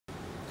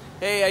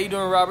Hey, how you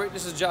doing, Robert?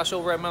 This is Josh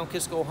over at Mount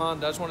Kisco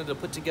Honda. I just wanted to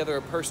put together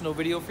a personal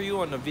video for you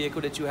on the vehicle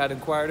that you had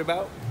inquired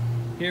about.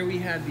 Here we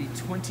have the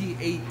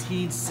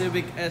 2018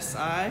 Civic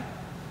Si.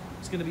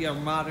 It's going to be a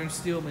modern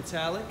steel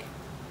metallic.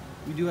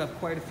 We do have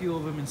quite a few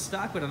of them in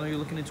stock, but I know you're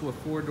looking into a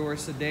four-door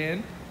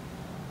sedan.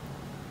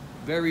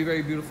 Very,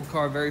 very beautiful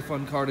car, very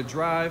fun car to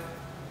drive.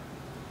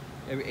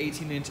 Every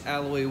 18-inch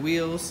alloy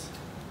wheels.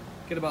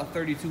 Get about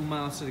 32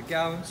 miles to the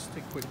gallon. Just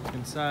take a quick look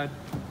inside.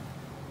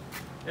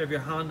 You have your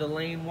Honda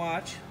lane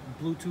watch,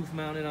 Bluetooth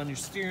mounted on your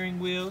steering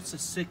wheel. It's a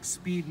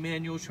 6-speed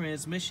manual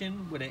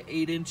transmission with an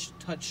 8-inch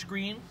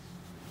touchscreen.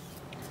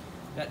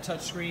 That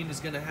touchscreen is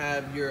going to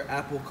have your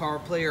Apple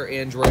CarPlay or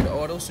Android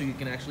Auto, so you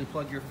can actually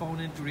plug your phone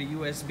in through the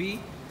USB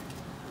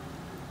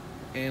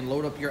and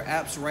load up your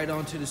apps right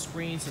onto the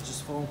screen, such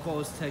as phone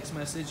calls, text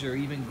message, or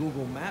even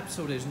Google Maps,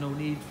 so there's no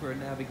need for a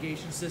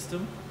navigation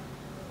system.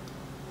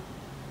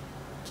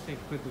 Let's take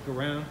a quick look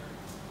around.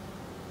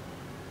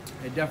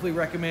 I definitely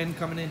recommend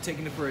coming in,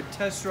 taking it for a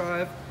test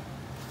drive.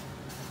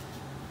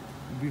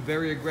 Be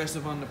very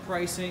aggressive on the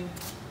pricing.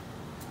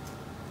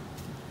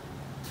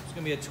 It's going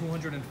to be a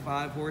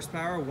 205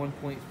 horsepower,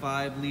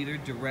 1.5 liter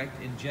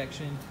direct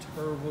injection,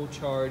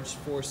 turbocharged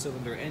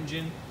 4-cylinder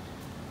engine,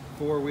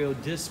 4-wheel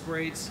disc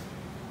brakes.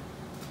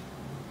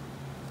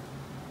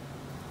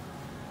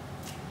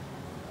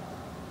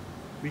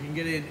 We can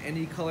get it in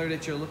any color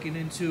that you're looking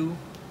into.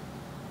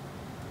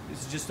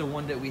 This is just the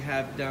one that we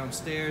have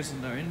downstairs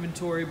in our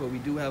inventory, but we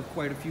do have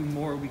quite a few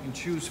more we can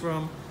choose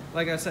from.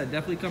 Like I said,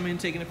 definitely come in,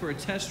 taking it for a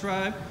test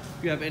drive.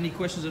 If you have any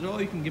questions at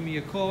all, you can give me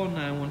a call,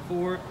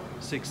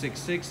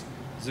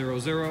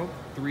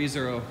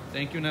 914-666-0030.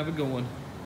 Thank you and have a good one.